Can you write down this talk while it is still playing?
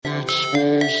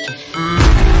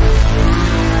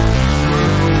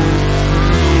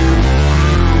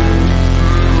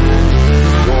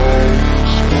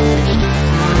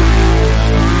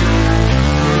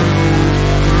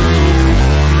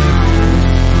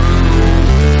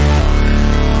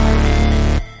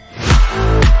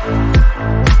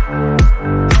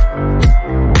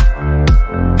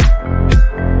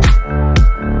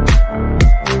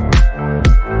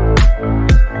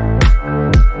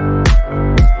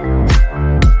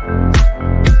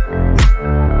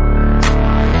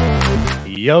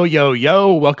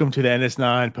Yo, welcome to the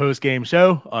NS9 Postgame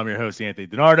show. I'm your host, Anthony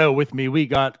DiNardo. With me, we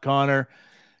got Connor.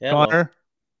 Yeah, Connor,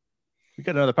 we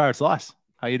got another Pirates loss.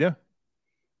 How you doing?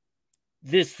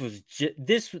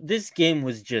 This game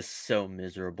was just so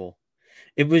miserable.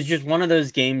 It was just one of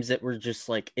those games that were just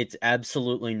like, it's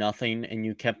absolutely nothing, and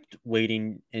you kept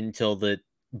waiting until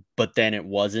but then it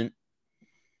wasn't.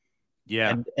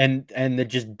 Yeah.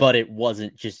 But it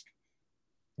wasn't just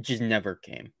never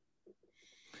came.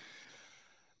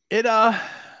 It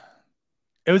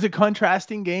was a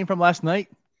contrasting game from last night.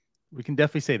 We can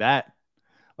definitely say that.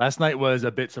 Last night was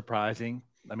a bit surprising.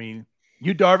 I mean,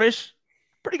 Yu Darvish,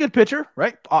 pretty good pitcher,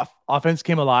 right? Offense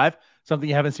came alive, something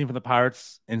you haven't seen from the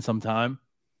Pirates in some time.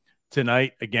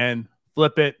 Tonight, again,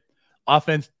 flip it.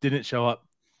 Offense didn't show up.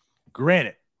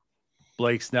 Granted,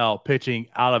 Blake Snell pitching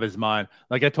out of his mind.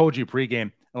 Like I told you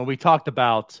pregame, when we talked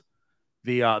about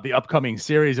the upcoming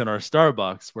series in our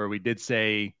Starbucks, where we did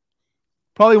say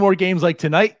probably more games like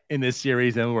tonight in this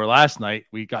series than we were last night.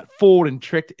 We got fooled and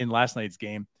tricked in last night's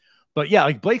game. But yeah,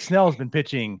 like Blake Snell has been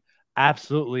pitching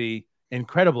absolutely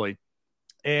incredibly.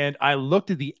 And I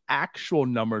looked at the actual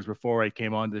numbers before I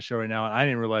came on to the show right now, and I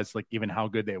didn't realize like even how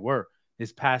good they were.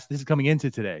 This is coming into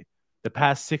today. The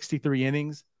past 63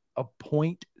 innings, a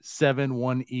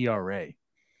 .71 ERA.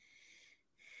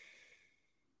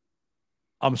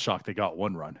 I'm shocked they got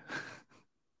one run.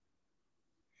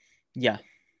 Yeah.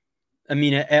 I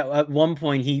mean, at one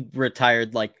point he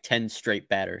retired like 10 straight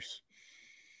batters.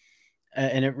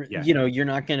 You know, you're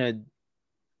not going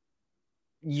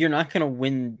to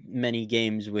win many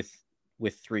games with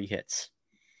 3 hits.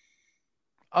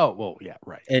 Oh, well, yeah,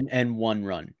 right. And one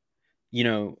run. You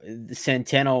know,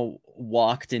 Santana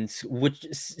walked in, which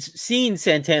seeing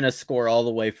Santana score all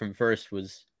the way from first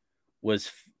was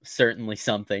certainly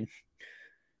something.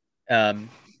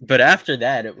 But after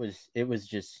that, it was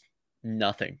just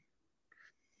nothing.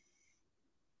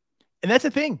 And that's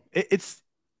the thing. It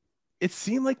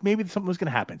seemed like maybe something was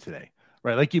going to happen today,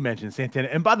 right? Like you mentioned, Santana.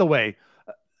 And by the way,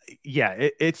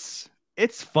 it's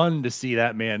fun to see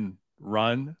that man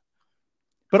run,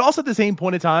 but also at the same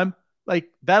point in time, like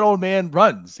that old man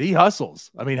runs, he hustles.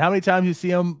 I mean, how many times you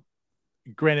see him?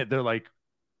 Granted, they're like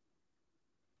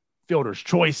fielder's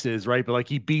choices, right? But like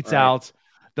he beats out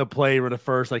the play or the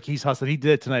first, like he's hustling. He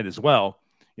did it tonight as well.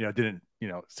 Didn't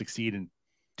succeed and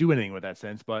do anything with that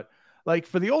sense, but like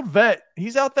for the old vet,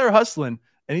 he's out there hustling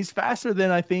and he's faster than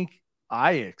I think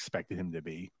I expected him to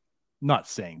be. Not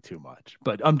saying too much,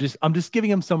 but I'm just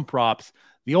giving him some props.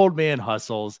 The old man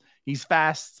hustles. He's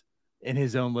fast in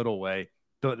his own little way.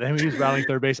 He was rounding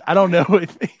third base. I don't know.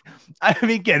 I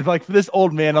mean, again, like for this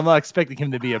old man, I'm not expecting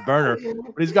him to be a burner,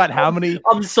 but he's got how many?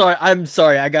 I'm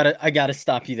sorry. I gotta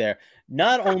stop you there.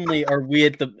 Not only are we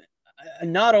at the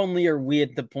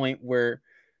point where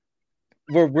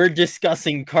we're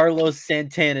discussing Carlos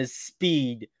Santana's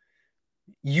speed,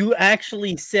 you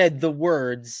actually said the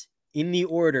words in the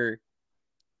order.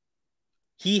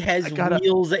 He has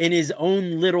wheels in his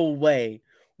own little way.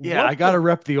 Yeah, I gotta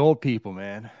rep the old people,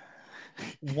 man.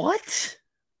 What?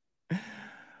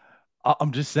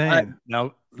 I'm just saying.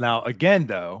 Now again,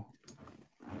 though,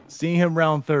 seeing him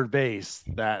round third base,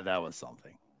 that was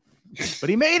something. But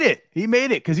he made it. He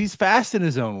made it because he's fast in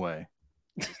his own way.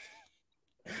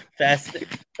 Fast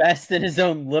in his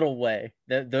own little way.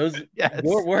 Those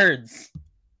your words.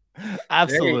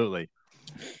 Absolutely.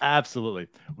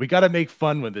 We got to make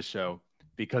fun with the show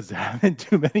because there haven't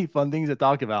too many fun things to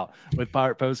talk about with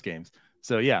Pirate post games.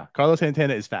 So yeah, Carlos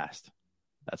Santana is fast.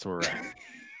 That's where we're at.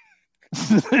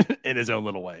 In his own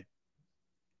little way.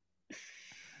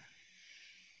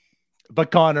 But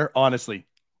Connor, honestly,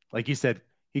 like you said,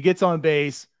 he gets on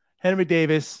base. Henry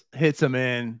Davis hits him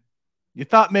in. You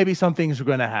thought maybe some things were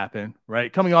going to happen,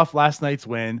 right? Coming off last night's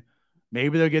win,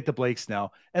 maybe they'll get to Blake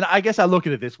Snell. And I guess I look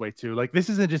at it this way too. Like this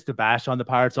isn't just a bash on the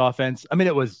Pirates offense. I mean,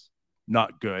 it was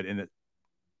not good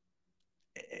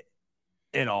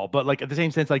in all, but like at the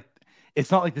same sense, like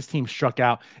it's not like this team struck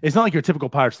out. It's not like your typical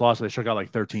Pirates loss where they struck out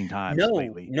like 13 times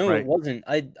lately. No, right? It wasn't.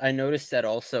 I noticed that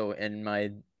also in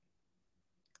my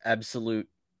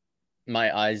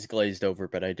my eyes glazed over,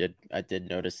 but I did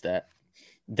notice that.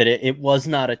 that it was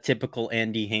not a typical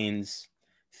Andy Haynes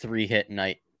 3-hit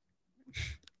night.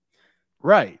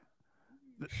 Right.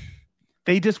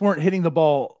 They just weren't hitting the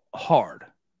ball hard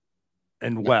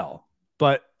and No. well.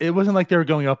 But it wasn't like they were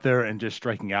going up there and just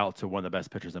striking out to one of the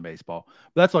best pitchers in baseball.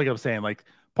 But that's like I'm saying. Like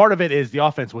part of it is the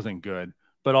offense wasn't good,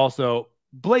 but also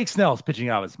Blake Snell's pitching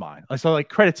out of his mind. So like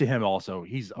credit to him also.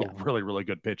 He's a Yeah. really, really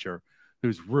good pitcher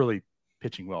who's really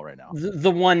pitching well right now.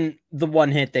 The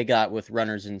one hit they got with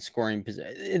runners in scoring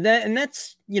position,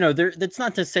 that's that's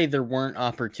not to say there weren't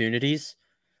opportunities,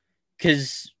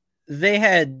 because they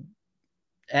had,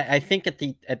 I think at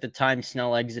the time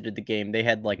Snell exited the game, they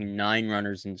had like 9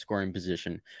 runners in scoring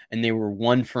position, and they were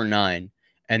 1 for 9,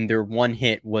 and their one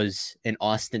hit was an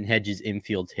Austin Hedges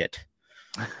infield hit.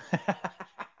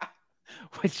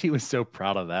 Which he was so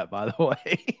proud of that, by the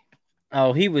way.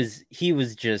 Oh, he was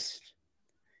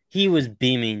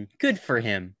beaming. Good for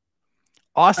him.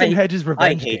 Austin Hedges' I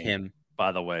revenge hate game, him.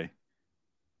 by the way.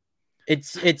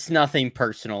 It's nothing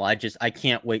personal. I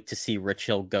can't wait to see Rich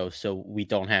Hill go, so we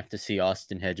don't have to see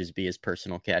Austin Hedges be his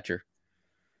personal catcher.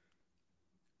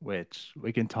 Which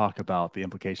we can talk about the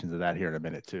implications of that here in a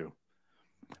minute too.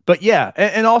 But yeah,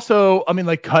 and also, I mean,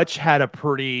 like Kutch had a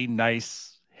pretty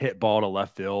nice hit ball to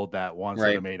left field that Juan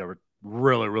Soto Right. made a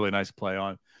really, really nice play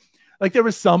on. Like there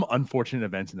was some unfortunate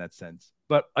events in that sense.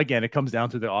 But again, it comes down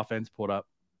to the offense pulled up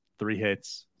 3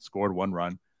 hits, scored 1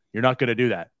 run. You're not going to do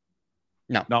that.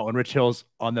 No. Not when Rich Hill's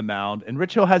on the mound. And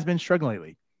Rich Hill has been struggling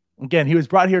lately. Again, he was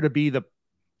brought here to be the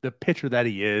pitcher that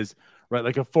he is, right?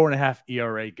 Like a 4.5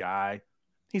 ERA guy.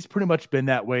 He's pretty much been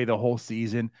that way the whole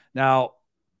season. Now,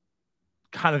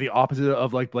 kind of the opposite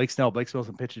of like Blake Snell. Blake Snell's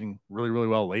been pitching really, really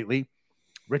well lately.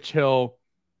 Rich Hill,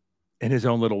 in his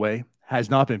own little way, has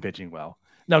not been pitching well.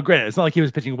 Now, granted, it's not like he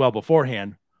was pitching well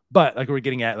beforehand, but like we're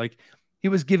getting at, like he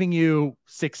was giving you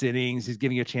 6 innings. He's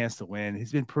giving you a chance to win.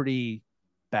 He's been pretty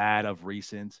bad of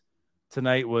recent.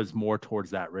 Tonight was more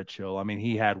towards that Rich Hill. I mean,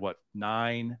 he had what,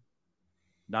 9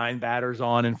 batters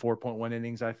on in 4.1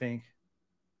 innings, I think.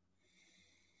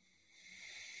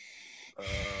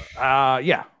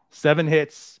 Yeah, 7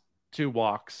 hits, 2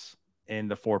 walks in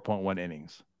the 4.1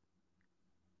 innings.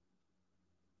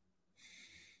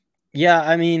 Yeah,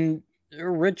 I mean,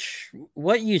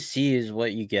 what you see is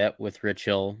what you get with Rich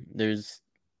Hill. There's,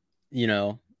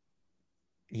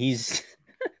 he's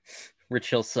Rich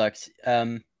Hill sucks.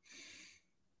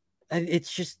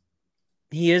 It's just,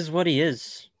 he is what he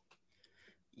is.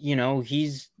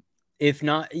 He's, if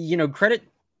not, credit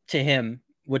to him,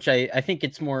 which I think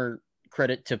it's more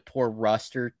credit to poor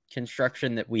roster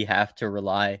construction that we have to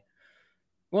rely.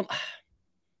 Well,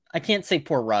 I can't say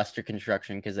poor roster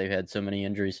construction because they've had so many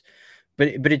injuries, but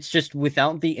it's just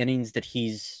without the innings that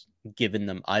he's given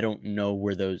them, I don't know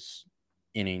where those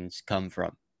innings come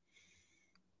from.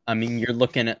 I mean, you're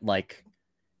looking at like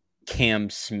Cam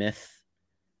Smith.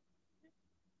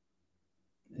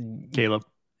 Caleb.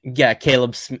 Yeah,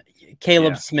 Caleb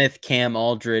Yeah. Smith, Cam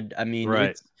Aldred. I mean,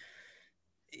 right.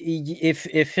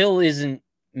 If Hill isn't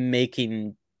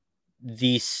making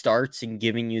these starts and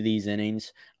giving you these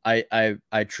innings,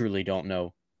 I truly don't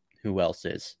know who else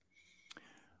is.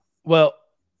 Well,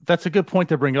 that's a good point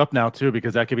to bring up now too,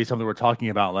 because that could be something we're talking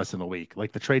about in less than a week.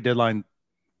 Like the trade deadline,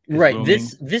 right? Looming.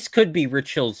 This could be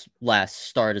Rich Hill's last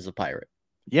start as a Pirate.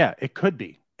 Yeah, it could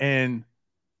be, and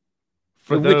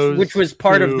for which was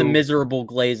part of the miserable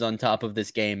glaze on top of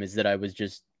this game is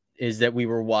that we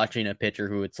were watching a pitcher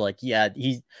who it's like, yeah,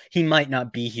 he might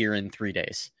not be here in 3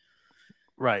 days.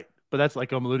 Right. But that's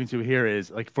like I'm alluding to here is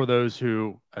like for those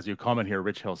who, as you comment here,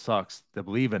 Rich Hill sucks, they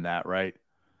believe in that, right?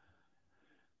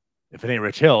 If it ain't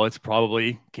Rich Hill, it's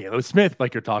probably Caleb Smith,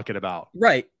 like you're talking about.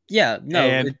 Right. Yeah. No.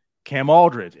 And Cam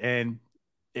Aldred. And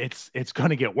it's going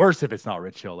to get worse if it's not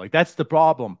Rich Hill. Like that's the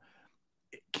problem.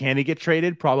 Can he get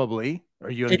traded? Probably. Are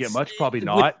you going to get much? Probably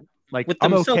not. With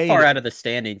them so far out of the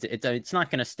standings, it's not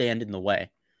going to stand in the way.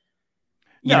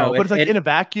 But it's like in a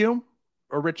vacuum,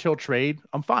 a Rich Hill trade,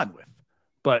 I'm fine with.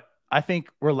 But I think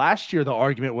where last year the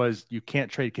argument was you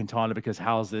can't trade Quintana because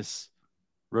how's this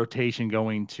rotation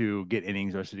going to get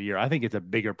innings the rest of the year? I think it's a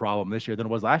bigger problem this year than it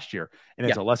was last year, and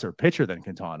it's a lesser pitcher than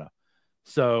Quintana.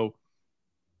 So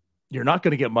you're not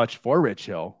going to get much for Rich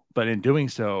Hill, but in doing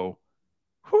so,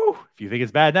 if you think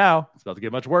it's bad now, it's about to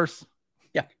get much worse.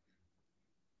 Yeah.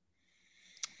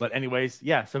 But anyways,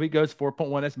 yeah, so he goes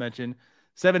 4.1 as mentioned,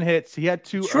 7 hits. He had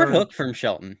 2 short hook from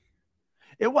Shelton.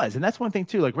 It was, and that's one thing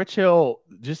too. Like Rich Hill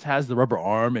just has the rubber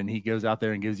arm, and he goes out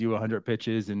there and gives you 100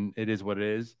 pitches, and it is what it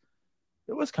is.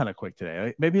 It was kind of quick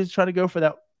today. Maybe he's trying to go for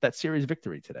that series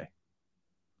victory today.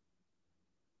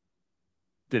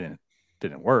 Didn't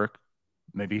work.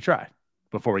 Maybe he tried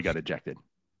before he got ejected.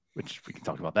 which we can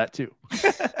talk about that too.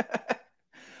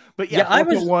 But Yeah,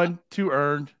 4.1, 2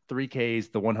 earned, 3 Ks,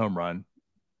 the 1 home run.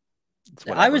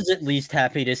 I was at least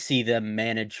happy to see them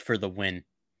manage for the win.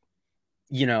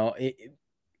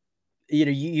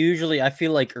 Usually I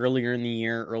feel like earlier in the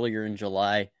year, earlier in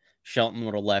July, Shelton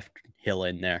would have left Hill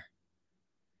in there.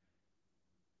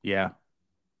 Yeah.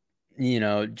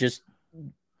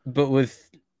 But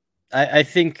I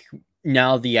think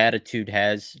now the attitude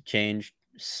has changed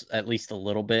at least a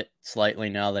little bit, slightly,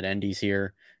 now that Endy's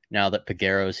here, now that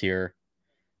Peguero's here.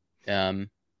 I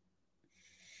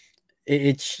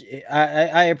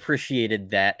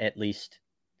appreciated that, at least.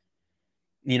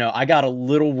 I got a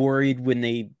little worried when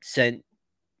they sent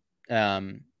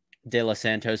De Los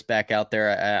Santos back out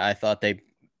there. I thought they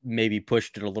maybe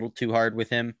pushed it a little too hard with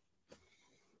him,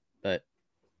 but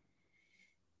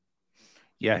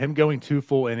yeah, him going 2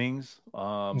 full innings. That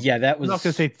was, I'm not going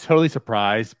to say totally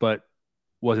surprised, but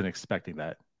wasn't expecting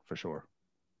that for sure.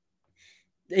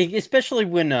 Especially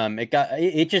when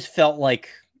it just felt like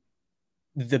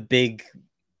the big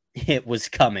hit was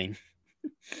coming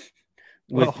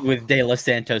with De Los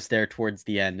Santos there towards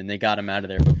the end, and they got him out of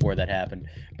there before that happened.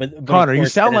 But Connor, you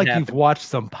sound like you've watched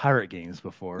some Pirate games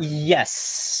before.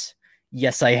 Yes,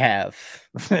 I have.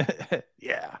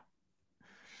 Yeah.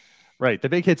 Right. The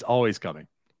big hit's always coming.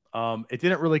 It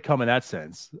didn't really come in that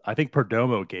sense. I think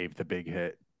Perdomo gave the big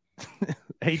hit.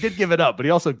 He did give it up, but he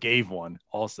also gave one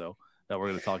also that we're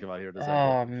going to talk about here in a second.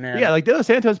 Oh, man. But yeah, like De Los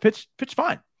Santos pitched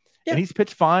fine. Yeah. And he's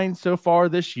pitched fine so far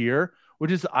this year,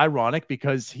 which is ironic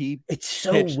because it's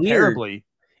so pitched weird. Terribly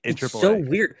in it's AAA. So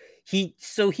weird. He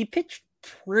pitched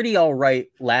pretty all right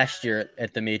last year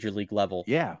at the major league level.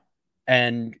 Yeah.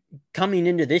 And coming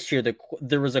into this year,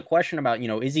 there was a question about,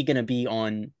 is he going to be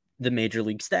on the major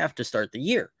league staff to start the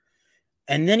year?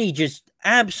 And then he just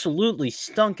absolutely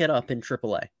stunk it up in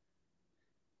AAA.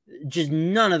 Just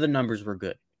none of the numbers were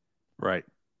good. Right.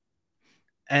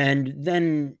 And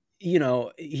then,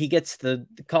 he gets the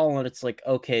call, and it's like,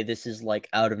 okay, this is like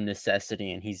out of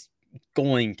necessity, and he's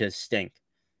going to stink.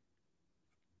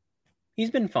 He's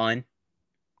been fine.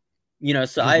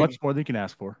 So much more than you can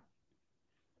ask for.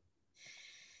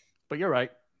 But you're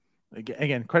right.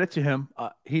 Again, credit to him.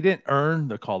 He didn't earn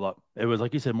the call up. It was,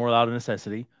 like you said, more out of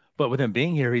necessity. But with him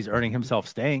being here, he's earning himself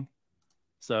staying.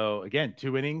 So, again,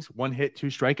 2 innings, 1 hit, 2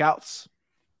 strikeouts.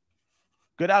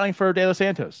 Good outing for De Los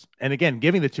Santos. And, again,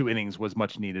 giving the 2 innings was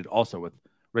much needed also with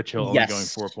Rich Hill only going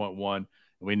 4.1. And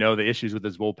we know the issues with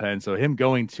his bullpen. So, him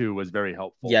going 2 was very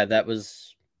helpful. Yeah, it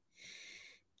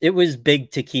was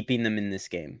big to keeping them in this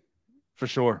game. For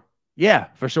sure. Yeah,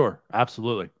 for sure.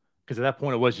 Absolutely. Because at that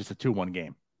point, it was just a 2-1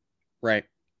 game. Right.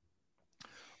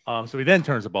 So he then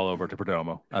turns the ball over to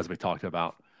Perdomo, as we talked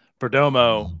about.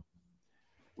 Perdomo,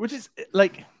 which is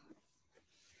like,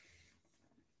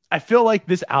 I feel like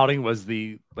this outing was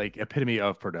the epitome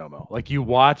of Perdomo. Like, you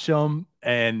watch him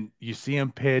and you see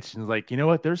him pitch, and it's like, you know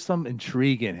what? There's some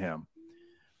intrigue in him.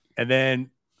 And then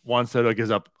Juan Soto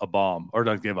gives up a bomb, or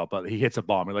doesn't give up, but he hits a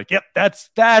bomb. You're like, yep, that's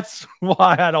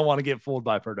why I don't want to get fooled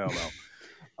by Perdomo.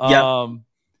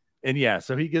 And yeah,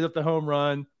 so he gives up the home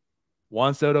run.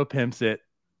 Juan Soto pimps it,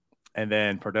 and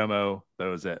then Perdomo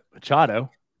throws it.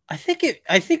 Machado. I think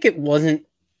it wasn't,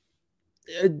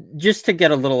 just to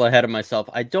get a little ahead of myself,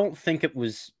 I don't think it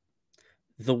was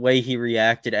the way he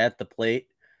reacted at the plate.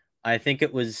 I think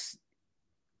it was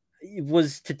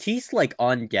Tatis like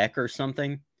on deck or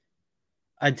something.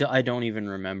 I don't even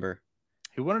remember.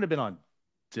 He wouldn't have been on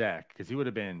deck because he would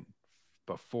have been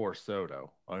before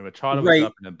Soto. I mean, Machado was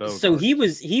up in the boat. So he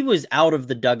was out of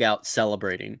the dugout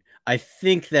celebrating. I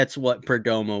think that's what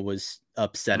Perdomo was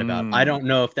upset about. I don't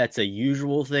know if that's a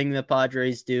usual thing that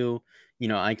Padres do.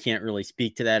 I can't really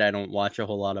speak to that. I don't watch a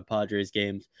whole lot of Padres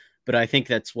games, but I think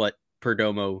that's what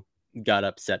Perdomo got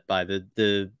upset by.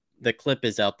 The clip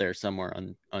is out there somewhere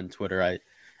on Twitter.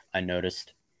 I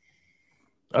noticed.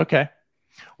 Okay.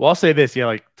 Well, I'll say this. Yeah,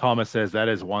 like Thomas says, that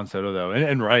is Juan Soto, though.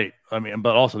 And right. I mean,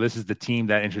 but also this is the team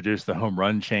that introduced the home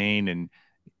run chain, and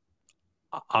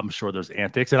I'm sure there's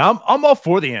antics. And I'm all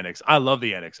for the antics. I love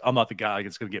the antics. I'm not the guy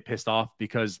that's going to get pissed off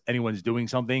because anyone's doing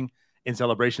something in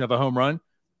celebration of a home run.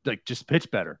 Like, just pitch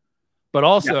better. But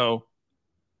also,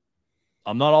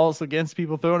 I'm not also against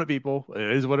people throwing at people. It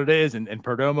is what it is. And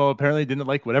Perdomo apparently didn't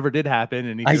like whatever did happen,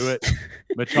 and he threw it.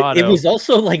 Machado. It was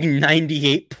also like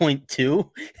 98.2.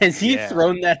 Has he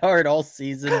thrown that hard all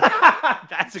season?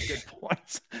 That's a good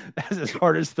point. That's his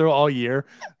hardest throw all year.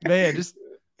 Man, just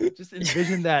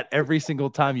envision that every single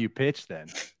time you pitch then.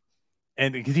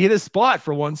 And because he hit his spot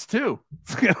for once too.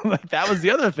 Like, that was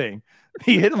the other thing.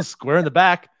 He hit him square in the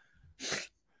back.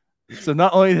 So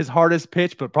not only his hardest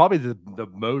pitch, but probably the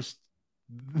most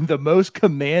the most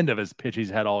command of his pitch he's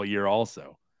had all year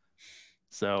also.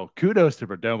 So kudos to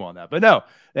Perdomo on that. But no,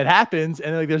 it happens,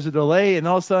 and like there's a delay, and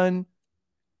all of a sudden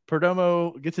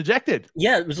Perdomo gets ejected.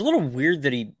 Yeah, it was a little weird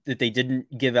that they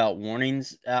didn't give out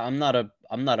warnings. I'm not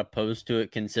opposed to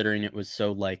it, considering it was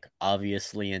so like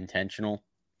obviously intentional.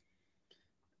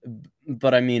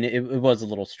 But I mean, it was a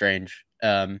little strange.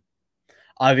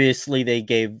 Obviously, they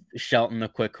gave Shelton a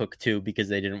quick hook too because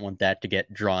they didn't want that to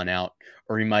get drawn out,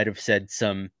 or he might have said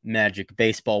some magic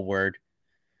baseball word.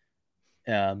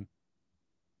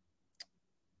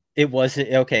 It was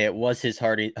okay. It was his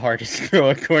hardest throw,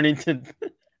 according to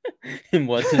him.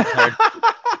 Wasn't hard.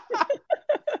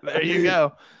 There you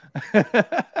go.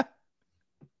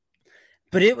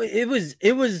 But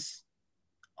it was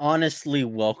honestly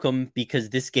welcome because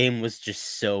this game was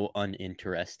just so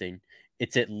uninteresting.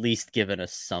 It's at least given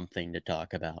us something to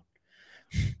talk about.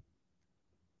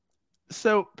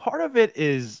 So part of it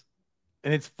is,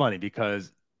 and it's funny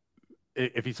because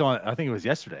if you saw it, I think it was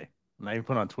yesterday, and I even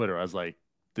put on Twitter, I was like,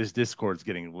 this Discord's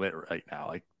getting lit right now.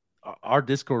 Like our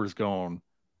Discord is going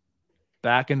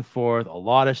back and forth, a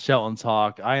lot of Shelton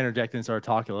talk. I interjected and started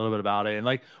talking a little bit about it. And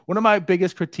like one of my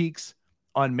biggest critiques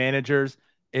on managers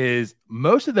is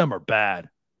most of them are bad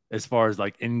as far as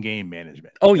like in-game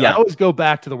management. Oh yeah, I always go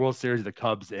back to the World Series of the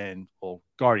Cubs and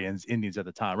Guardians, Indians at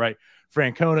the time, right?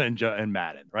 Francona and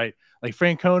Madden, right? Like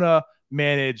Francona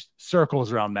managed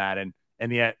circles around Madden,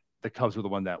 and yet the Cubs were the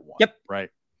one that won. Yep, right.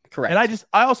 Correct. And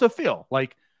I also feel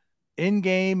like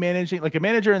in-game managing, like a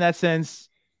manager in that sense,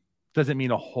 doesn't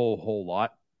mean a whole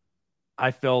lot.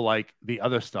 I feel like the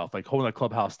other stuff, like holding a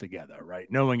clubhouse together, right?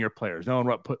 Knowing your players, knowing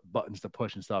what buttons to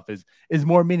push and stuff is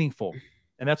more meaningful.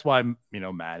 And that's why,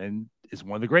 Madden is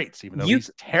one of the greats, even though he's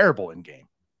terrible in game.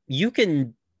 You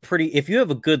can if you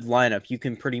have a good lineup, you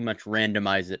can pretty much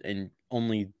randomize it and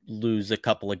only lose a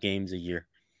couple of games a year.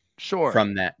 Sure.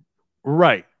 From that.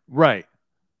 Right.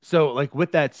 So, like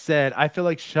with that said, I feel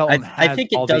like Shelton has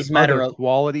all the other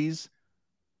qualities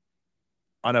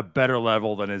on a better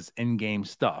level than his in-game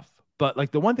stuff. But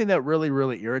like the one thing that really,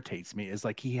 really irritates me is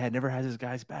like he never has his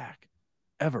guys back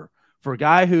ever. For a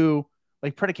guy who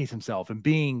like predicates himself and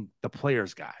being the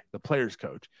player's guy, the player's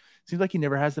coach, seems like he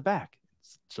never has the back.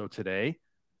 So today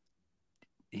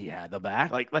he had the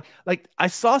back. Like I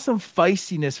saw some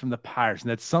feistiness from the Pirates, and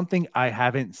that's something I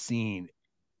haven't seen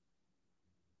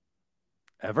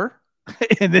ever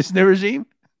in this new regime.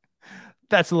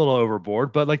 That's a little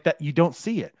overboard, but like that, you don't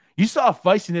see it. You saw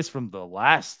feistiness from the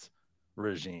last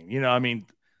regime. I mean,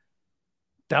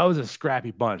 that was a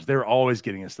scrappy bunch. They were always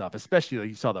getting at stuff, especially like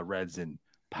you saw the Reds and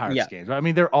Pirates games. Right? I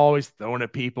mean, they're always throwing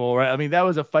at people, right? I mean, that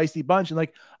was a feisty bunch. And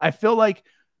like, I feel like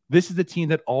this is the team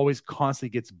that always constantly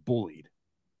gets bullied.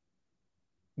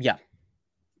 Yeah.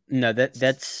 No,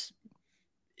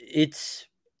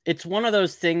 it's one of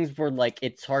those things where like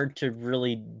it's hard to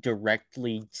really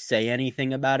directly say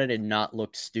anything about it and not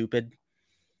look stupid.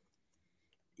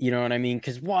 You know what I mean?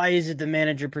 Because why is it the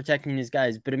manager protecting his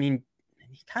guys? But I mean,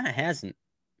 he kind of hasn't.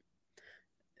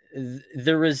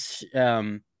 There was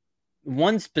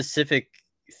one specific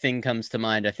thing comes to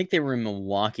mind. I think they were in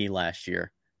Milwaukee last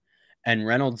year, and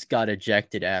Reynolds got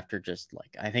ejected after just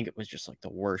like, I think it was just like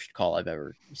the worst call I've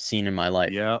ever seen in my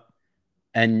life. Yeah.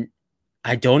 And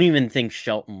I don't even think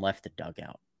Shelton left the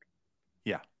dugout.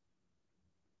 Yeah.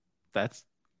 That's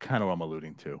kind of what I'm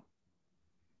alluding to.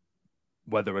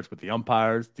 Whether it's with the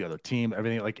umpires, the other team,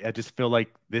 everything, like I just feel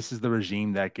like this is the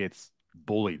regime that gets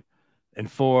bullied. And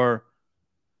for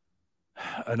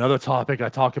another topic I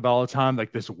talk about all the time,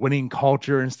 like this winning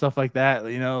culture and stuff like that,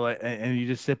 like, and you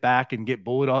just sit back and get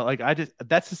bullied.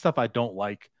 That's the stuff I don't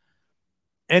like.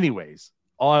 Anyways,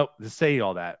 to say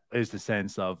all that is the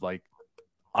sense of like,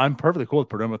 I'm perfectly cool with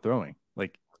Perdomo throwing.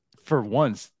 Like for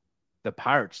once, the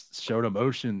Pirates showed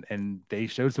emotion and they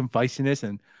showed some feistiness,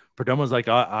 and Perdomo's like,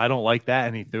 I don't like that.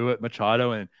 And he threw at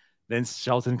Machado, and then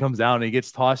Shelton comes out and he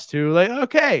gets tossed too. Like,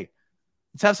 okay,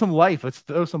 let's have some life. Let's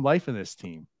throw some life in this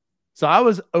team. So I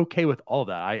was okay with all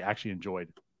that. I actually enjoyed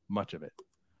much of it.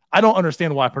 I don't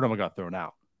understand why Perdomo got thrown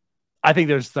out. I think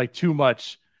there's like too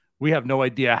much. We have no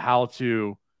idea how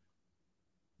to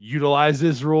utilize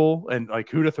this rule and like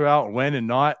who to throw out and when and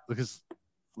not, because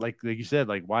like you said,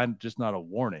 like why just not a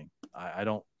warning? I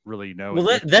don't really know.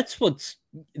 Well, that's what's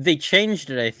they changed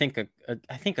it. I think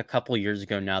a couple of years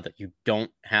ago now that you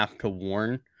don't have to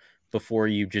warn before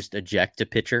you just eject a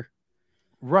pitcher.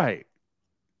 Right.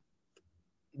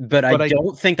 But I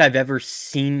don't think I've ever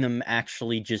seen them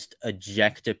actually just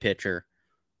eject a pitcher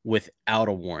without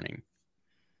a warning.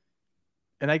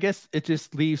 And I guess it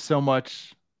just leaves so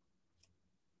much.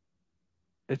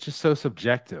 It's just so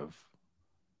subjective.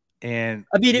 And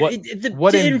I mean,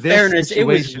 what in in this fairness, it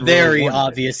was situation really very warranted it?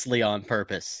 obviously on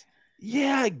purpose.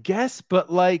 Yeah, I guess,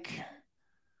 but like,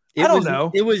 I It don't was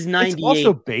know. it was It's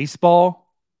also 98.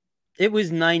 baseball. It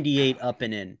was 98 up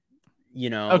and in.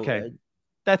 You know, Okay,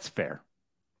 that's fair.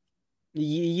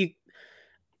 you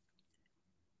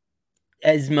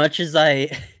as much as I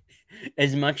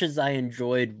as much as I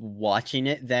enjoyed watching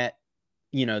it, that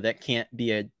can't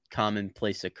be a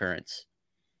commonplace occurrence.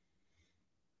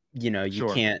 You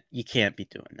Sure. can't be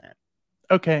doing that.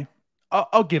 Okay,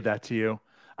 I'll give that to you.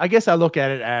 I guess I look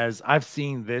at it as I've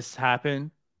seen this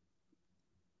happen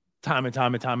time and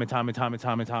time and time and time and time and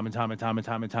time and time and time and time and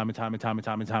time and time and time and time and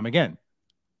time and time again.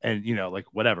 And like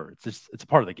whatever, it's a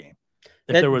part of the game.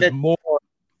 If there was That more,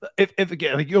 if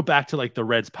again, like you go back to like the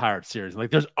Reds Pirates series,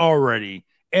 like there's already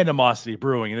animosity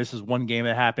brewing, and this is one game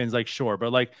that happens, like sure,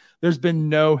 but like there's been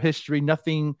no history,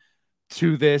 nothing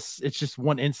to this. It's just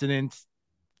one incident.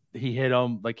 He hit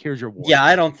him. Like here's your Yeah, warning.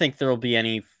 I don't think there'll be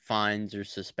any fines or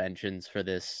suspensions for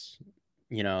this.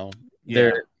 Yeah,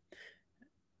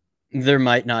 There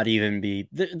might not even be.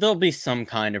 There'll be some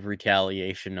kind of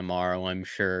retaliation tomorrow. I'm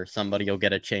sure somebody will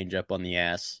get a change up on the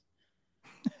ass.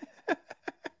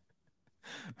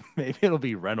 maybe it'll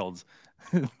be Reynolds.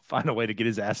 Find a way to get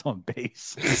his ass on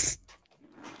base.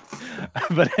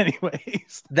 But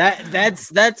anyways,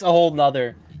 that's a whole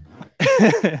nother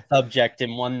subject,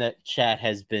 and one that chat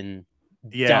has been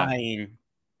dying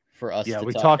for us to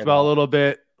we talk talked about a about. little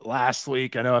bit last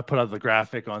week. I know I put out the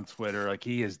graphic on Twitter. Like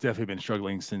he has definitely been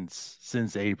struggling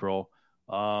since April.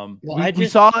 We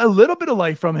saw a little bit of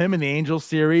light from him in the Angels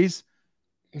series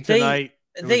tonight.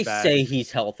 They say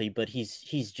he's healthy, but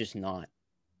he's just not.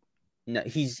 No,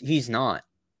 he's not.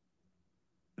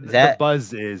 The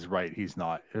buzz is right. He's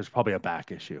not. There's probably a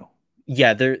back issue.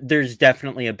 Yeah, there's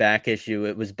definitely a back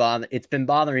issue. It's been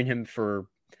bothering him for,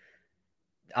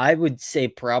 I would say,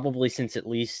 probably since at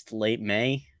least late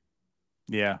May.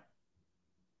 Yeah.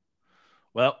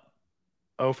 Well,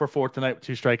 0 for 4 tonight with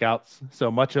 2 strikeouts. So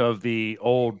much of the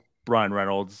old Brian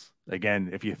Reynolds. Again,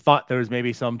 if you thought there was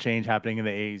maybe some change happening in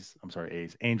the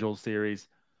Angels series,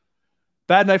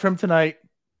 bad night for him tonight.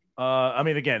 I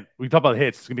mean, again, we talk about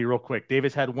hits. It's gonna be real quick.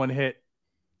 Davis had 1 hit.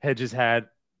 Hedges had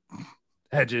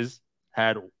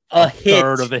a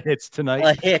third of the hits tonight.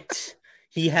 A hit.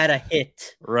 He had a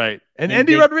hit. Right. And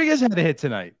Andy Rodriguez had a hit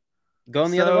tonight.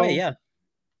 Going the other way, yeah.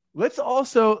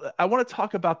 I want to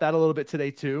talk about that a little bit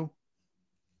today too.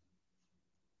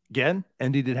 Again,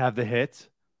 Andy did have the hit.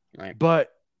 Right.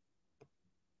 But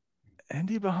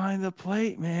Andy behind the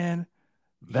plate, man.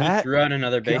 He threw out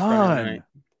another base runner tonight.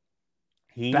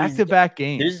 Back-to-back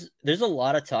games. There's a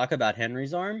lot of talk about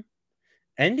Henry's arm.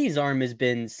 Andy's arm has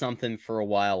been something for a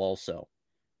while also.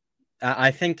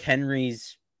 I think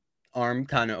Henry's arm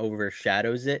kind of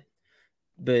overshadows it,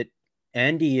 but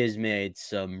Andy has made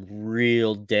some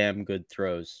real damn good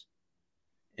throws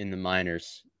in the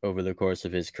minors over the course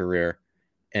of his career,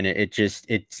 and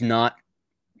it's not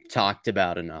talked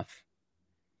about enough.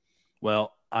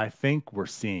 Well, I think we're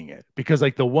seeing it because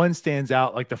like the one stands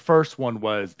out. Like the first one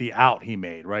was the out he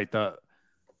made, right? The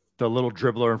little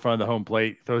dribbler in front of the home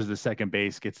plate throws to the second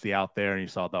base, gets the out there, and you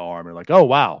saw the arm. You're like, oh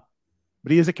wow,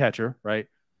 but he is a catcher, right?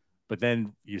 But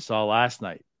then you saw last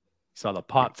night, you saw the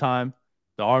pop time,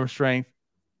 the arm strength,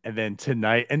 and then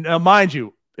tonight, and mind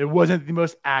you, it wasn't the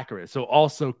most accurate. So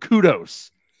also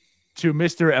kudos to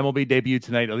Mr. MLB debut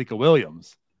tonight, Alika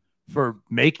Williams, for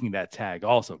making that tag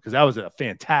also, because that was a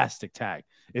fantastic tag.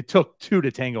 It took 2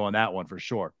 to tango on that one for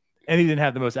sure. And he didn't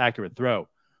have the most accurate throw,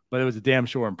 but it was a damn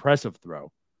sure impressive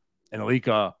throw. And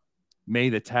Alika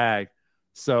made the tag.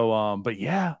 So, but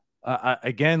yeah,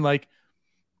 again, like,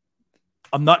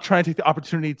 I'm not trying to take the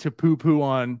opportunity to poo-poo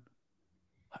on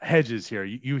Hedges here.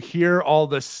 You hear all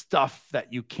the stuff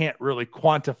that you can't really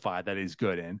quantify that he's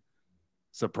good in.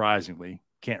 Surprisingly,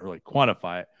 can't really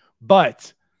quantify it.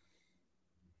 But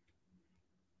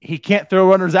he can't throw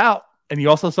runners out. And you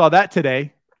also saw that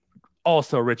today.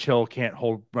 Also, Rich Hill can't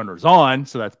hold runners on,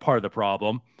 so that's part of the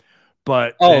problem.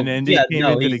 But then Indy came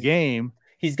into the game.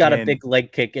 He's got a big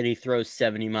leg kick and he throws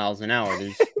 70 miles an hour.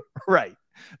 Right.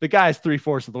 The guy's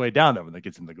 3/4 of the way down there when that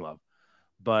gets in the glove.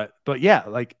 But yeah,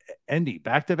 like Andy,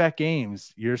 back-to-back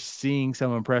games, you're seeing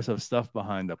some impressive stuff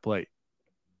behind the plate.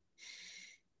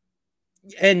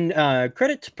 And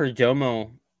credit to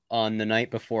Perdomo on the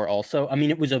night before also. I mean,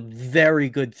 it was a very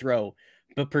good throw,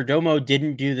 but Perdomo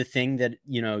didn't do the thing that,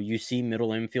 you see middle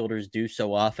infielders do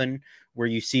so often, where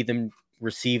you see them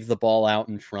receive the ball out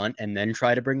in front and then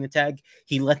try to bring the tag.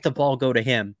 He let the ball go to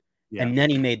him, and then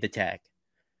he made the tag.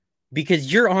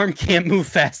 Because your arm can't move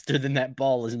faster than that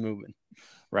ball is moving.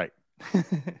 Right.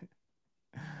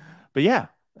 But yeah,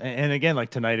 And again, like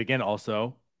tonight, again,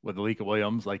 also with Alika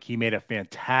Williams, like he made a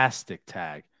fantastic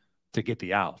tag to get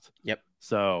the out. Yep.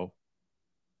 So,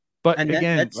 but And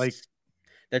again, like,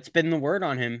 that's been the word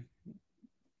on him.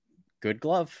 Good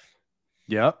glove.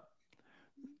 yep,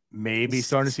 maybe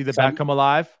starting to see the bat Some come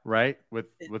alive, right? With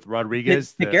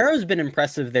Rodriguez. Figueroa's been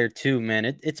impressive there too,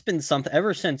 man. It's been something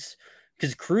ever since,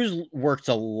 because Cruz worked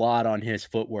a lot on his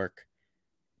footwork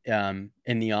in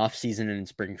the off season and in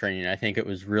spring training. I think it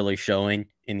was really showing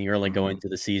in the early going to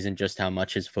the season just how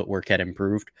much his footwork had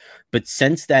improved. But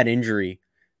since that injury,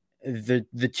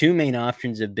 the two main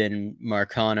options have been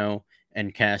Marcano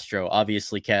and Castro.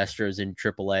 Obviously, Castro's in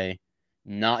AAA,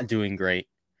 not doing great,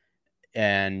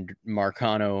 and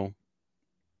Marcano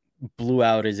blew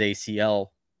out his ACL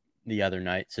the other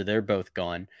night, so they're both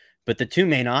gone. But the two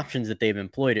main options that they've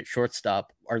employed at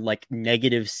shortstop are like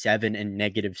 -7 and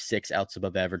 -6 outs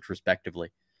above average,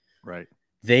 respectively. Right.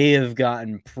 They have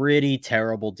gotten pretty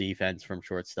terrible defense from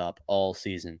shortstop all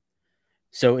season.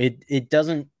 So it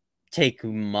doesn't take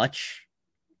much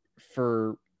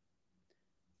for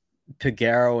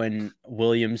Piguero and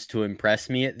Williams to impress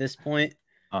me at this point.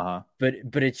 Uh-huh.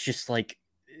 But it's just like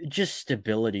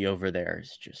stability over there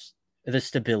is just the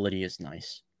stability is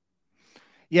nice.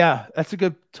 Yeah, that's a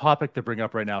good topic to bring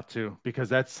up right now too, because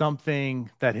that's something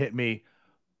that hit me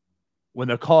when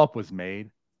the call up was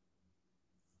made.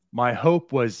 My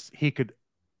hope was he could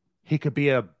be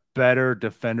a better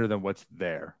defender than what's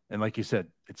there. And like you said,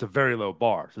 it's a very low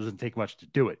bar, so it doesn't take much to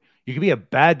do it. You can be a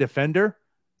bad defender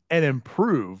and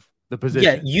improve the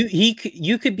position. Yeah,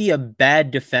 you could be a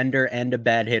bad defender and a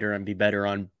bad hitter and be better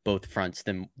on both fronts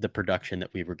than the production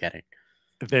that we were getting.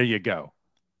 There you go.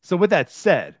 So with that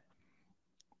said,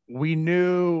 we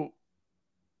knew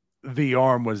the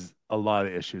arm was a lot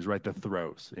of issues, right? The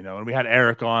throws, and we had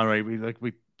Eric on, right?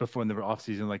 We before in the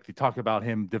offseason, like they talked about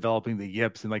him developing the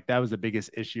yips, and like that was the biggest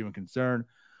issue and concern.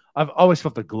 I've always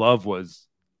felt the glove was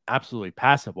absolutely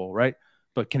passable, right?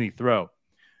 But can he throw?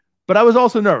 But I was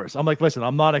also nervous. I'm like, listen,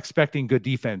 I'm not expecting good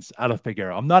defense out of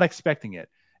Figueroa. I'm not expecting it.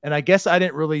 And I guess I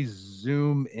didn't really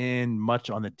zoom in much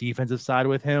on the defensive side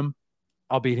with him,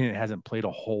 albeit he hasn't played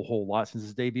a whole lot since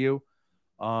his debut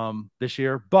this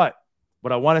year. But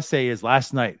what I want to say is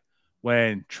last night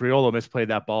when Triolo misplayed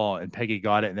that ball and Peggy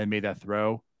got it and then made that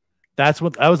throw, that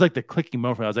was like the clicking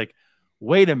moment. I was like,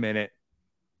 wait a minute.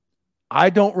 I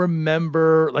don't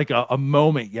remember like a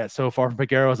moment yet so far from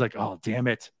Figueroa. I was like, oh, damn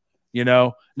it.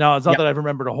 Now it's not that I've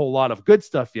remembered a whole lot of good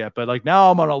stuff yet, but like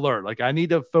now I'm on alert. Like I need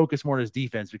to focus more on his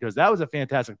defense because that was a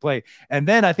fantastic play. And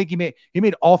then I think he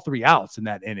made all 3 outs in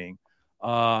that inning.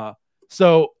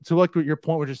 So to look at your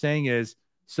point, what you're saying is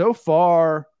so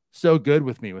far so good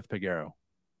with me with Piguero.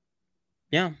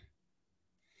 Yeah.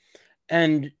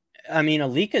 And I mean,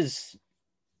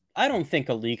 I don't think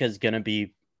Alika's going to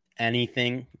be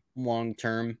anything long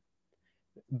term,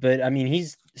 but I mean,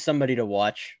 he's somebody to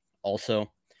watch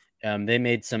also. They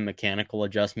made some mechanical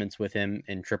adjustments with him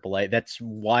in AAA. That's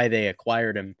why they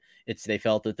acquired him. They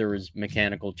felt that there was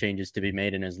mechanical changes to be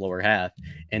made in his lower half.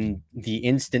 And the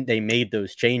instant they made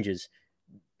those changes,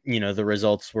 the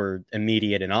results were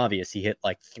immediate and obvious. He hit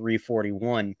like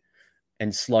 341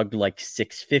 and slugged like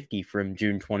 650 from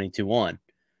June 22 on,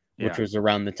 which was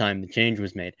around the time the change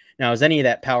was made. Now, is any of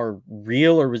that power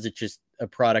real, or was it just a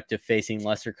product of facing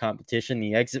lesser competition?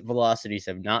 The exit velocities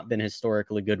have not been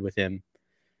historically good with him.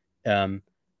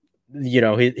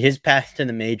 His path to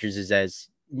the majors is as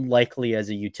likely as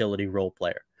a utility role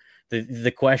player.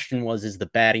 The question was, is the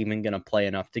bat even going to play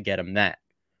enough to get him that?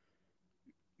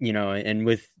 And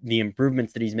with the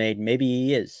improvements that he's made, maybe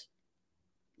he is.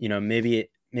 Maybe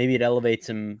it elevates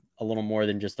him a little more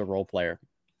than just a role player.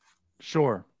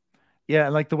 Sure. Yeah,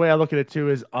 and like the way I look at it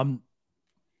too is I've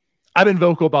been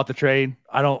vocal about the trade.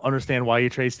 I don't understand why you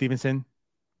trade Stevenson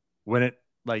when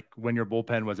your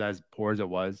bullpen was as poor as it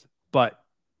was, but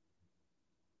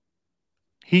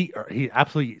he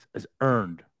absolutely has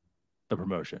earned the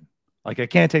promotion. Like I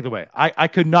can't take it away. I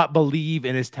could not believe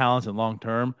in his talents in long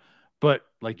term, but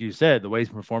like you said, the way he's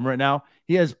performing right now,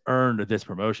 he has earned this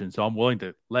promotion. So I'm willing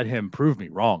to let him prove me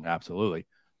wrong. Absolutely.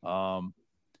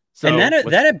 So and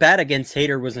that at bat against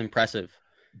Hader was impressive.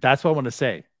 That's what I want to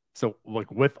say. So, like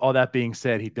with all that being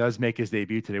said, he does make his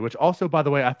debut today. Which also, by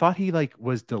the way, I thought he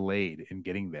was delayed in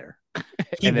getting there.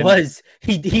 He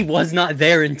was not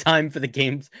there in time for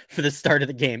the start of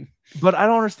the game. But I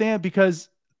don't understand because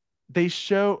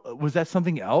was that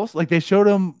something else? Like they showed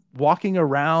him walking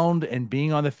around and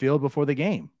being on the field before the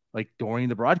game, like during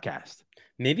the broadcast.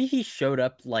 Maybe he showed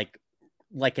up like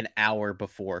an hour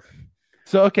before.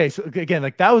 So, okay. So again,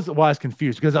 like that was why I was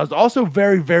confused because I was also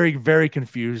very, very, very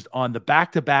confused on the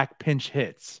back-to-back pinch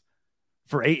hits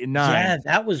for 8 and 9 Yeah,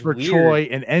 that was for weird. Choi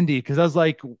and Endy, because I was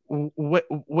like,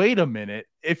 wait a minute.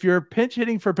 If you're pinch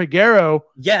hitting for Peguero,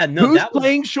 Yeah, no, who's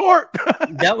playing short?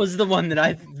 that was the one that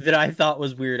I thought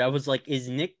was weird. I was like, is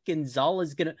Nick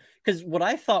Gonzalez gonna? Because what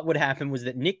I thought would happen was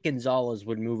that Nick Gonzalez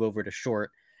would move over to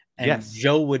short, and Yes.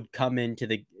 Joe would come into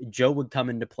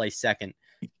play second,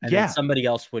 and then Yeah. somebody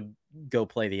else would go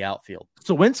play the outfield.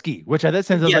 Sawinski, which at that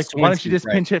sense I was Yes, like, why don't you Sawinski, just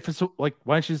right. pinch hit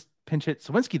why don't you just pinch hit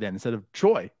Sawinski then instead of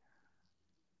Choi?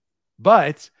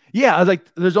 But yeah, I was like,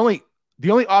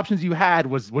 the only options you had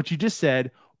was what you just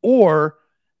said, or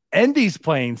Endy's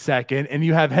playing second and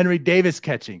you have Henry Davis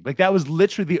catching. Like that was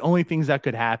literally the only things that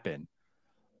could happen.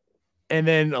 And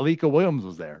then Alika Williams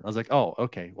was there. I was like, oh,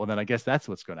 okay. Well, then I guess that's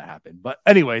what's going to happen. But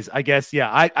anyways, I guess, yeah,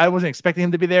 I wasn't expecting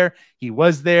him to be there. He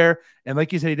was there. And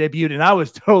like you said, he debuted. And I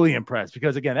was totally impressed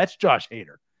because, again, that's Josh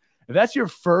Hader. If that's your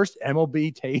first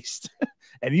MLB taste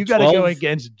and you got to go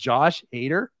against Josh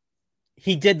Hader.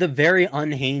 He did the very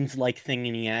un-Haynes-like thing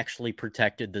and he actually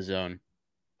protected the zone.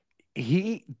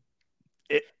 He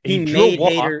made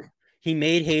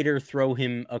Hader throw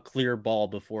him a clear ball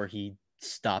before he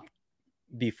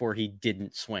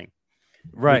didn't swing.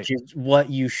 Right. Which is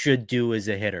what you should do as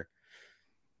a hitter.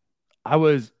 I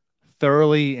was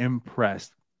thoroughly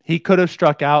impressed. He could have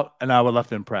struck out and I would have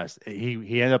left impressed.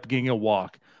 He ended up getting a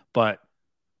walk, but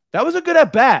that was a good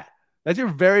at bat. That's your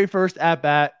very first at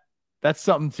bat. That's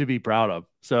something to be proud of.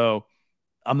 So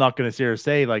I'm not going to sit here and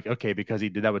say like, okay, because he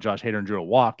did that with Josh Hader and drew a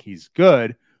walk, he's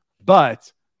good.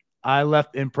 But I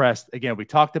left impressed. Again, we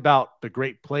talked about the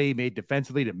great play he made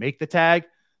defensively to make the tag.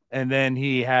 And then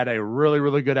he had a really,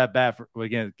 really good at bat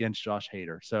against Josh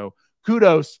Hader. So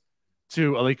kudos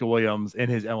to Alika Williams in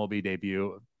his MLB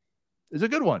debut. It's a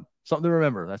good one. Something to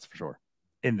remember, that's for sure,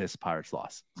 in this Pirates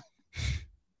loss.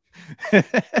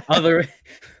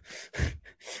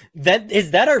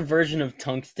 Is that our version of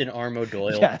Tungsten Armo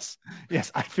Doyle? Yes.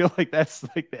 I feel like that's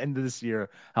like the end of this year,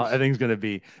 how everything's going to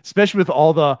be, especially with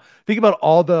think about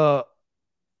all the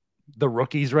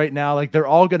rookies right now. Like they're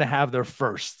all going to have their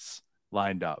firsts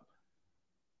lined up.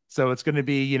 So it's going to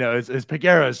be, it's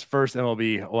Peguera's first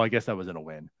MLB. Well, I guess that wasn't a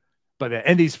win, but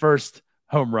Endy's first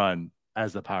home run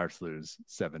as the Pirates lose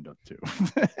 7-2.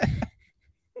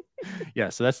 Yeah.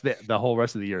 So that's the whole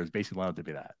rest of the year is basically lined up to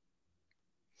be that.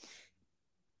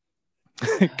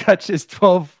 Kutch is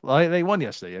 12. Well, they won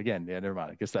yesterday again. Yeah, never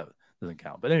mind. I guess that doesn't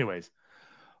count. But anyways,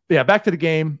 back to the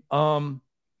game.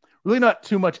 Really not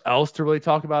too much else to really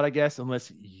talk about, I guess,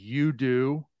 unless you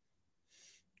do.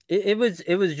 It was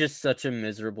just such a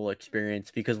miserable experience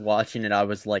because watching it, I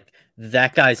was like,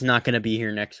 that guy's not going to be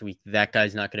here next week. That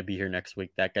guy's not going to be here next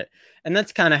week. That guy, and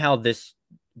that's kind of how this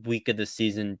week of the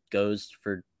season goes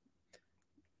for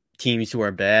teams who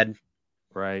are bad.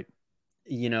 Right.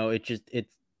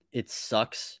 It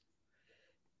sucks.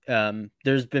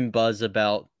 There's been buzz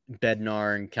about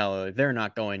Bednar and Keller. They're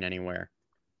not going anywhere.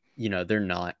 They're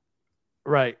not.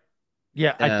 Right.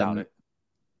 Yeah, I doubt it.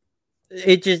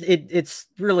 It's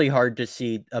really hard to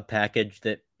see a package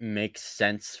that makes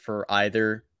sense for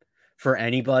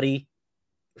anybody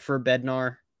for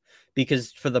Bednar,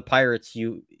 because for the Pirates,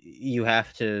 you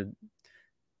have to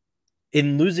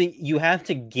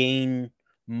gain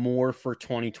more for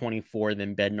 2024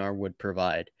 than Bednar would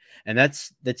provide. And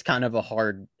that's kind of a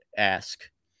hard ask.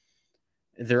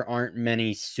 There aren't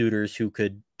many suitors who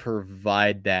could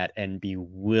provide that and be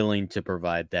willing to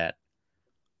provide that.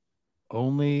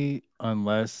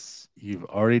 Unless you've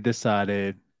already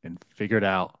decided and figured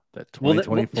out that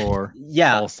 2024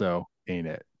 also ain't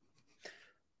it.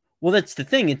 Well, that's the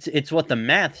thing. It's what the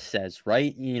math says,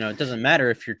 right? It doesn't matter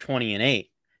if you're 20-8.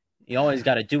 You always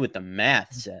got to do what the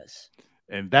math says.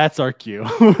 And that's our cue.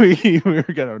 We're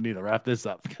going to need to wrap this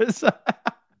up because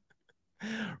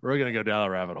we're going to go down a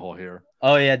rabbit hole here.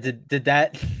 Oh, yeah. Did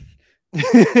that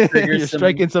You're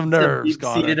striking some nerves,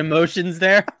 deep-seated emotions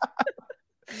there?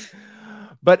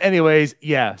 But anyways,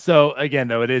 yeah. So again,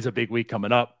 though, it is a big week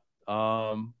coming up.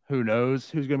 Who knows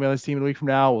who's going to be on this team a week from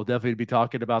now? We'll definitely be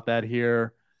talking about that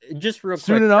here. Just real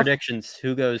quick, predictions.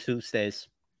 Who goes, who stays?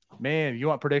 Man, you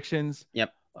want predictions?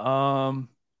 Yep.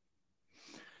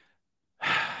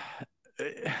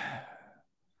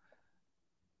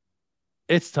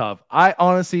 It's tough. I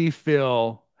honestly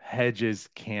feel Hedges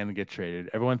can get traded.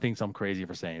 Everyone thinks I'm crazy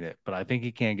for saying it, but I think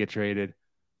he can get traded.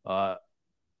 I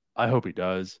hope he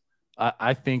does.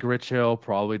 I think Rich Hill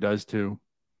probably does too.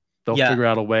 They'll figure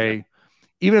out a way.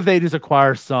 Even if they just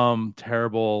acquire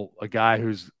a guy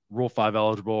who's Rule 5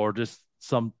 eligible, or just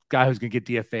some guy who's going to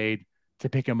get DFA'd to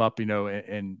pick him up,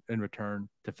 in return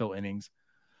to fill innings.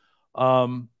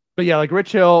 But yeah, like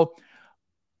Rich Hill,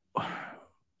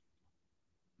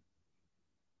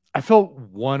 I feel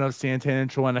one of Santana and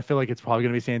Troy, and I feel like it's probably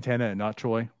going to be Santana and not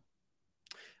Troy.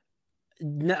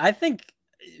 No, I think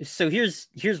so. Here's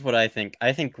what I think.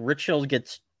 I think Rich Hill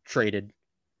gets traded.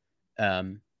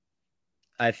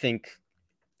 I think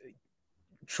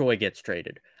Troy gets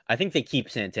traded. I think they keep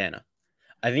Santana.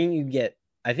 I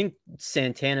think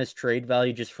Santana's trade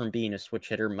value just from being a switch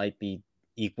hitter might be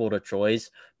equal to Troy's,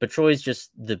 but Troy's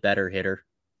just the better hitter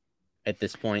at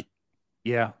this point.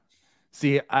 Yeah.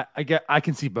 See, I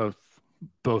can see both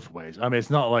ways. I mean, it's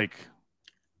not like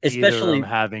either of them Especially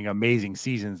having amazing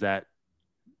seasons that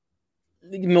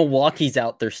Milwaukee's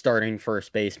out there starting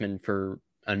first baseman for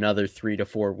another 3 to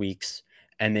 4 weeks,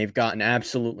 and they've gotten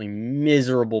absolutely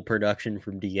miserable production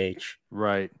from DH.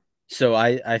 right. So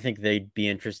I think they'd be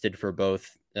interested for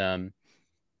both. For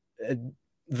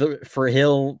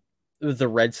Hill, the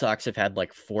Red Sox have had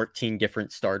like 14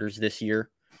 different starters this year,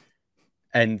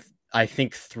 and I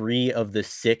think 3 of the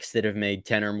 6 that have made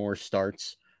 10 or more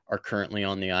starts are currently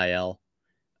on the IL.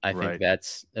 I think Right.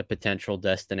 that's a potential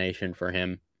destination for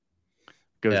him.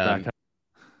 Goes back.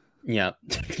 Yeah,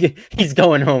 he's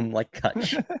going home like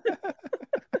Kutch.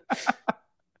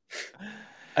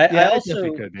 I It also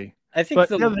definitely could be. I think But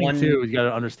the the other one thing too, you got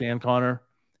to understand, Connor,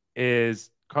 is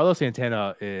Carlos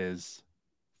Santana is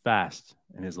fast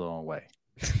in his own way.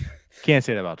 Can't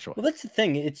say that about Troy. well, that's the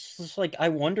thing. It's just like I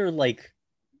wonder, like,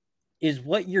 is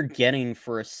what you're getting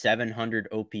for a 700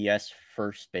 OPS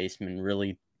first baseman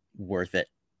really worth it?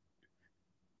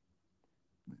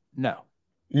 No.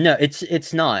 No,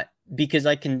 it's not, because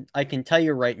I can tell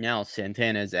you right now,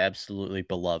 Santana is absolutely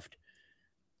beloved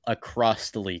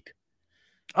across the league,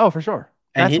 Oh, for sure.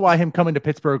 and That's why his him coming to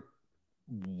Pittsburgh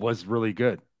was really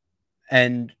good.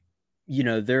 and you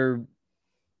know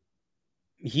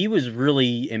he was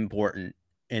really important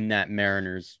in that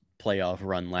Mariners playoff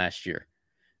run last year,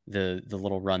 the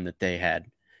little run that they had.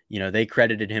 You know, they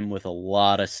credited him with a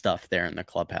lot of stuff there in the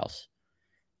clubhouse.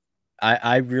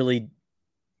 I really,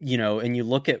 and you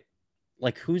look at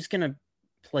like who's gonna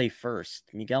play first,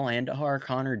 Miguel Andujar,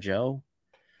 Connor Joe,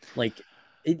 like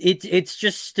it's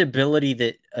just stability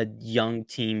that a young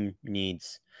team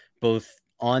needs, both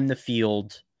on the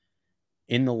field,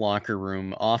 in the locker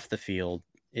room, off the field.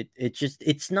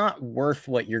 It's not worth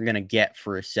what you're gonna get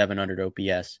for a 700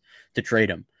 OPS to trade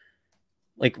him.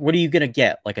 Like, what are you gonna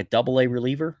get? Like a double A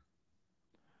reliever?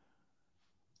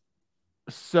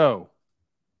 So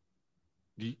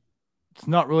it's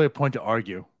not really a point to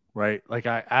argue, right? Like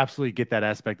I absolutely get that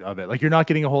aspect of it. Like you're not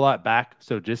getting a whole lot back,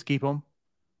 so just keep them.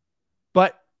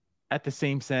 But at the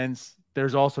same sense,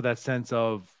 there's also that sense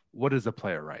of what does the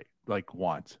player right like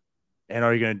want, and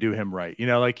are you going to do him right?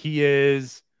 Like he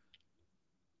is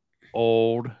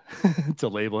old to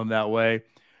label him that way.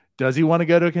 Does he want to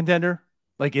go to a contender?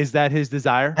 Like, is that his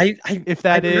desire? If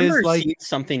I that is, remember like, seeing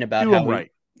something about do him how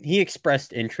right. he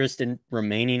expressed interest in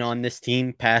remaining on this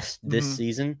team past this Mm-hmm.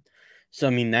 season. So I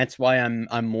mean that's why I'm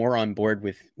more on board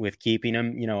with keeping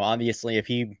him. Obviously if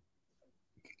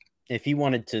he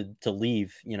wanted to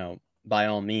leave, by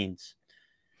all means,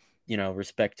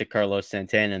 respect to Carlos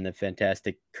Santana and the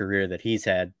fantastic career that he's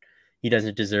had. He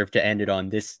doesn't deserve to end it on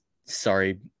this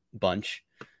sorry bunch.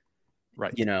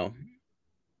 Right.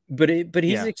 But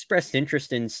he's Yeah. expressed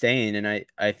interest in staying, and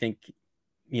I think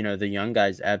the young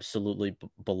guys absolutely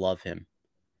beloved him.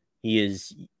 He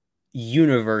is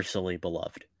universally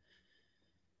beloved.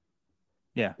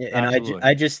 Yeah. And Absolutely.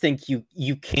 I just think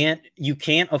you can't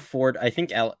afford. I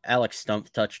think Alex Stumpf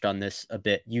touched on this a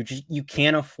bit. You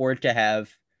can't afford to have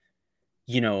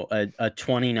a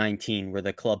 2019 where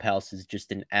the clubhouse is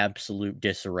just in absolute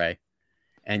disarray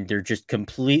and they're just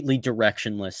completely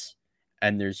directionless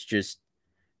and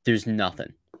there's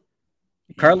nothing.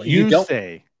 Carl, you You don't.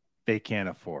 say they can't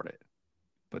afford it,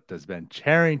 but does Ben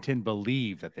Charrington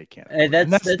believe that they can't afford it? And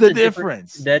that's That's the a different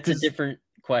difference. that's a Because different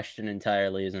question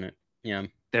entirely, isn't it? Yeah.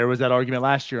 there was that argument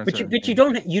last year on certain But you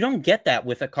things. don't get that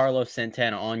with a Carlos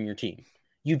Santana on your team.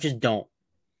 You just don't.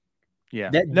 Yeah.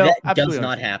 No, That does absolutely not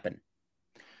understand. happen.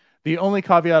 The only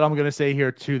caveat I'm going to say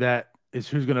here to that is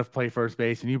who's going to play first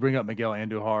base. And you bring up Miguel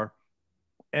Andujar,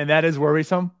 and that is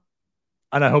worrisome.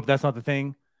 And I hope that's not the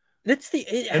thing. That's I'm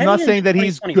heading not into saying that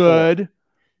he's 2024. good,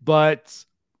 but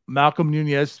Malcolm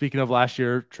Nunez, speaking of last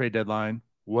year, trade deadline,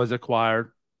 was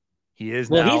acquired. He is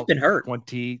Well, he's now been hurt.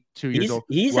 22 years old.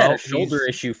 He's had a Well, shoulder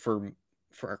issue for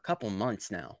a couple months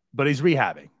now. but he's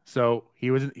rehabbing. So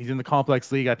he's in the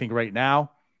complex league, I think, right now.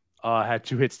 Had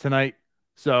 2 hits tonight.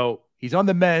 So he's on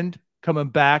the mend, coming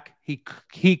back. He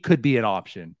could be an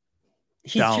option.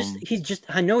 He's just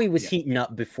I know he was Yeah, heating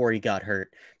up before he got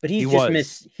hurt, but he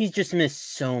was. he's just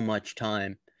missed so much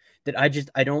time that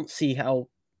I don't see how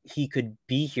he could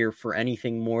be here for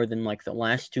anything more than like the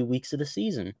last 2 weeks of the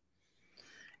season.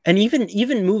 And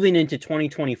even moving into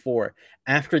 2024,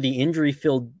 after the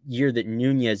injury-filled year that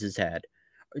Nunez has had,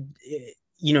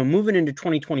 moving into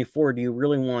 2024, do you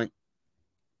really want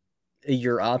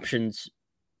your options,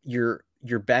 your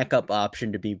backup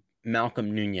option to be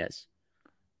Malcolm Nunez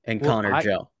and Well, Connor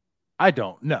Joe? I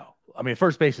don't know. I mean,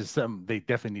 first base is something they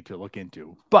definitely need to look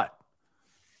into. But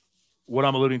what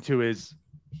I'm alluding to is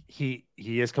he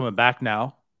is coming back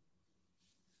now.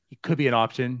 He could be an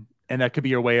option, and that could be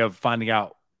your way of finding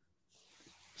out,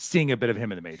 seeing a bit of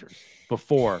him in the majors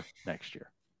before next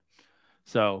year.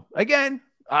 So again,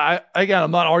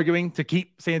 I'm not arguing to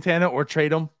keep Santana or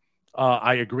trade him.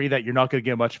 I agree that you're not going to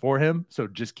get much for him, so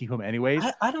just keep him anyways.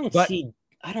 I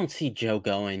don't see Joe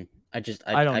going. I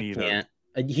don't either. Can't.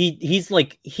 He's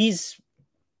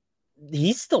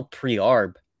still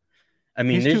pre-arb. I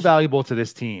mean, he's too valuable to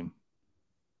this team.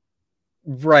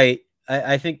 Right.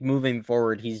 I think moving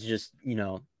forward, he's just,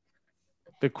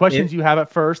 the questions you have at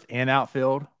first and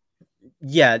outfield.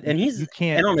 Yeah, and you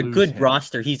can't. And on a good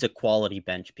roster, he's a quality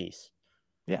bench piece.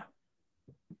 Yeah,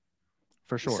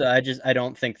 for sure. So I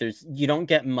don't think you don't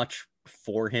get much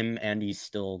for him, and he's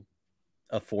still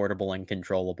affordable and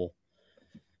controllable.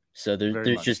 So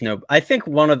there's just no. I think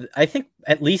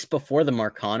at least before the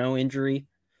Marcano injury,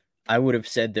 I would have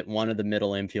said that one of the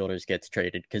middle infielders gets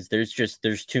traded because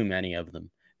there's too many of them.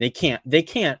 They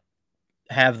can't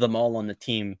have them all on the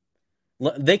team.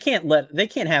 They can't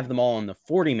have them all on the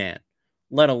 40-man,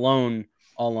 let alone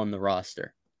all on the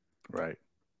roster. Right.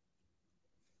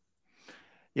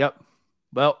 Yep.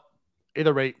 Well,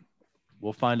 either rate,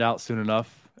 we'll find out soon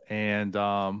enough, and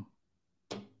we'll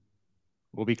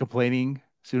be complaining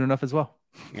soon enough as well.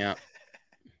 Yeah.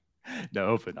 No,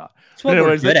 hopefully not. But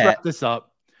anyways, let's wrap this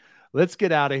up. Let's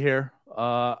get out of here.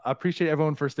 I appreciate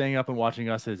everyone for staying up and watching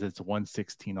us as it's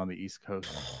 1:16 on the East Coast.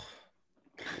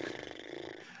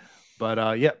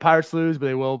 But yeah, Pirates lose, but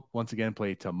they will once again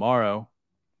play tomorrow.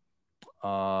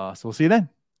 So we'll see you then.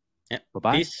 Yeah.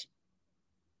 Bye-bye. Peace.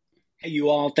 Hey, you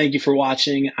all. Thank you for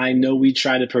watching. I know we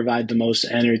try to provide the most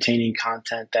entertaining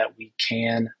content that we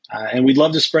can, and we'd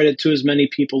love to spread it to as many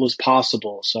people as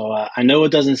possible. So I know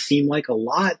it doesn't seem like a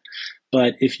lot,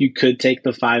 but if you could take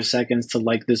the 5 seconds to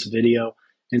like this video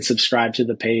and subscribe to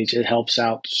the page, it helps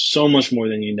out so much more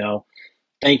than you know.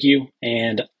 Thank you,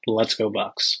 and let's go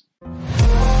Bucks.